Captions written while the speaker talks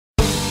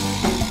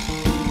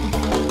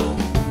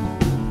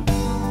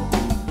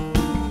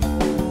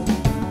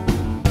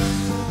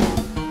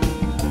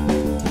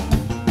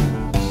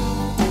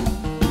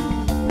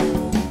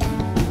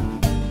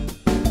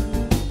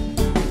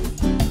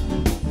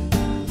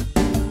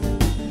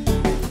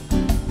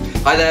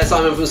Hi there,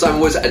 Simon from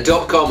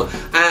simonwoods.com,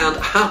 and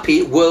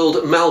happy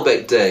World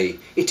Malbec Day.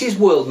 It is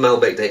World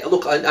Malbec Day.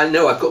 Look, I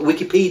know I've got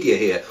Wikipedia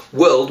here.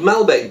 World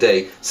Malbec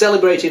Day,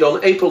 celebrated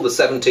on April the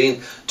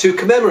 17th to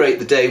commemorate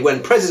the day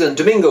when President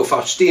Domingo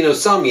Faustino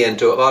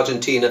Sarmiento of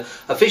Argentina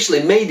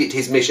officially made it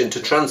his mission to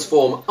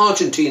transform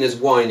Argentina's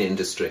wine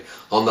industry.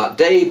 On that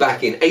day,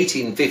 back in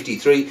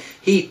 1853,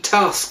 he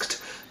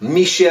tasked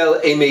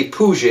Michel Aimé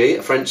Pouget,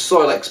 a French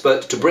soil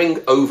expert, to bring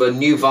over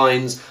new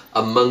vines.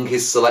 Among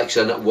his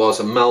selection was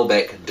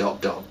Malbec ...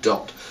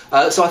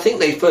 So I think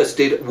they first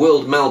did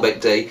World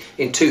Malbec Day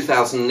in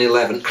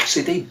 2011.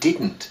 Actually, they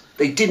didn't.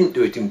 They didn't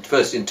do it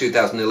first in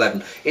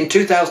 2011. In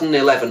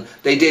 2011,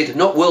 they did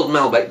not World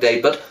Malbec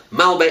Day, but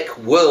Malbec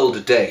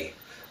World Day.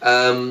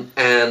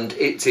 And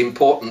it's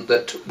important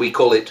that we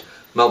call it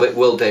Malbec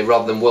World Day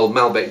rather than World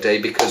Malbec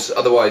Day, because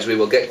otherwise we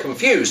will get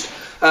confused.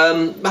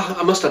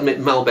 I must admit,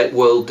 Malbec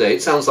World Day,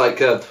 it sounds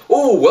like,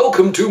 oh,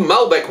 welcome to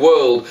Malbec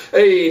World,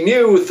 a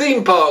new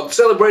theme park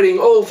celebrating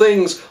all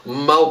things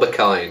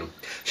Malbecine.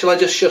 Shall I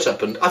just shut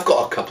up? And I've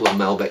got a couple of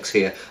Malbecs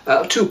here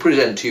to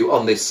present to you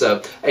on this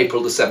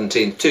April the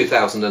 17th,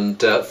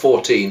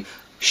 2014.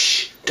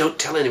 Shh, don't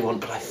tell anyone,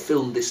 but I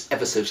filmed this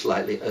ever so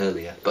slightly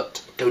earlier,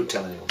 but don't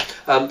tell anyone.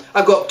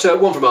 I've got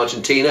one from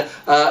Argentina,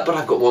 but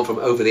I've got one from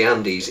over the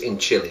Andes in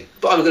Chile.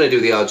 But I'm going to do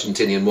the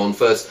Argentinian one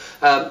first,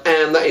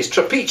 and that is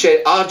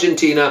Trapiche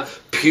Argentina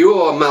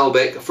Pure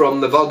Malbec from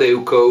the Valle,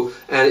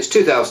 and it's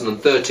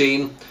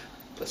 2013.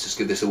 Let's just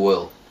give this a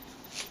whirl.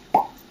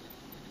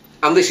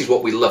 And this is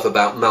what we love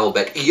about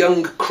Malbec.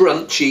 Young,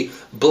 crunchy,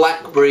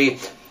 blackberry,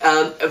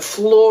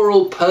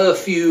 floral,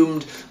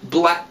 perfumed,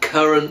 black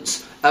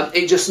currants.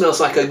 It just smells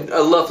like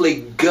a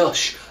lovely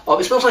gush.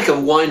 It smells like a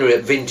winery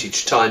at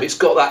vintage time. It's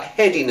got that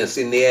headiness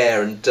in the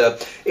air, and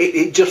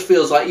it just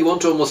feels like you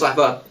want to almost have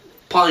a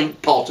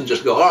pint pot and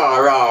just go rah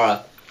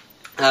rah.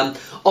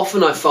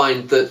 Often I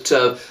find that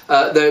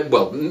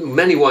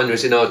many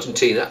wineries in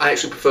Argentina, I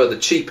actually prefer the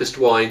cheapest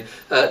wine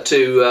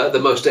to the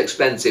most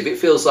expensive. It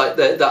feels like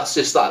that's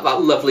just that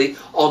lovely,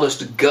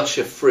 honest gush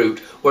of fruit,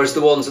 whereas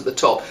the ones at the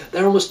top,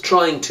 they're almost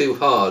trying too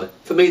hard.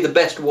 For me, the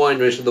best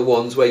wineries are the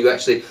ones where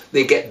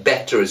they get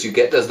better as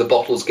the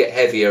bottles get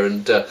heavier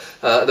and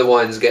the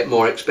wines get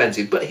more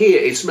expensive. But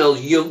here, it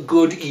smells young,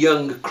 good,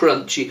 young,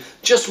 crunchy,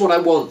 just what I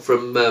want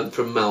from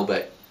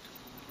Malbec.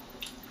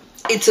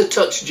 It's a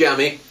touch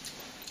jammy,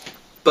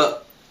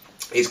 but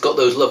it's got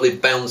those lovely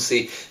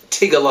bouncy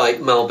Tigger-like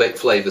Malbec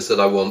flavours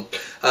that I want.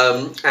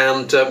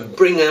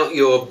 Bring out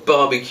your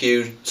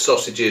barbecue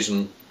sausages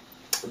and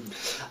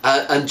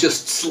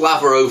just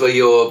slaver over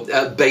your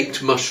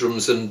baked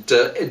mushrooms and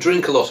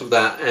drink a lot of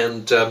that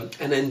and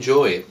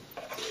enjoy it.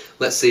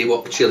 Let's see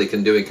what Chile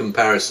can do in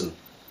comparison.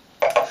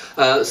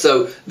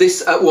 So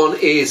this one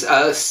is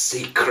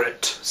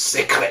Secret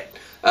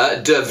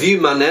de Vieux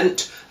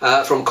Manent.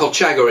 From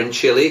Colchagua in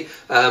Chile,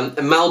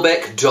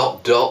 Malbec ...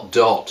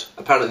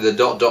 Apparently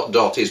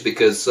the ... is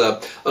because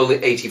only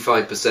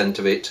 85%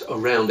 of it,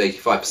 around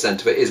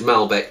 85% of it, is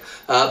Malbec,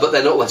 but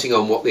they're not letting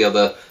on what the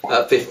other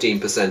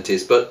 15%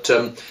 is. But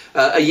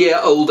a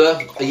year older,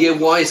 a year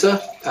wiser.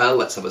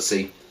 Let's have a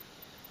see.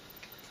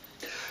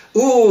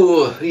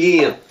 Ooh,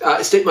 yeah.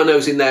 Stick my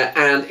nose in there,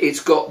 and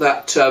it's got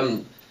that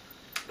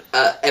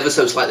ever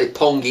so slightly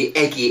pongy,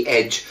 eggy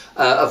edge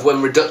of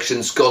when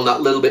reduction's gone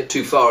that little bit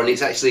too far, and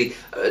it's actually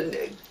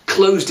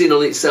closed in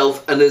on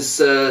itself and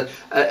has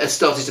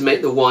started to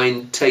make the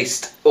wine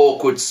taste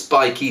awkward,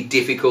 spiky,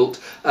 difficult.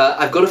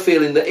 I've got a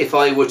feeling that if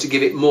I were to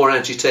give it more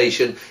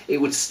agitation,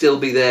 it would still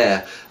be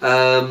there.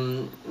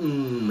 I'll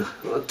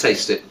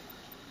taste it.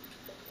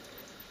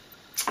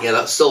 Yeah,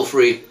 that's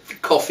sulphury,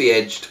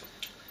 coffee-edged.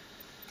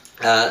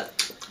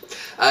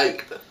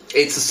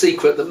 It's a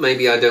secret that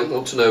maybe I don't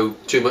want to know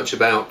too much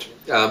about,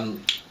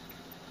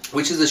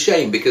 which is a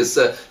shame, because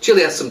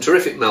Chile has some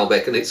terrific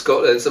Malbec, and it's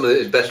got some of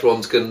its best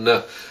ones can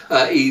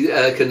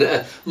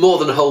more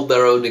than hold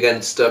their own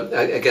against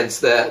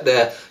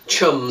their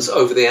chums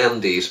over the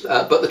Andes.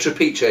 But the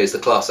Trapiche is the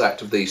class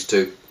act of these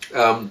two.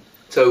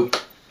 So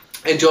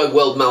enjoy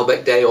World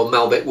Malbec Day, or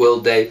Malbec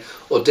World Day,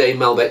 or Day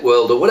Malbec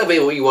World, or whatever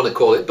you want to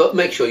call it. But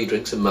make sure you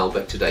drink some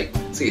Malbec today.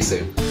 See you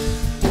soon.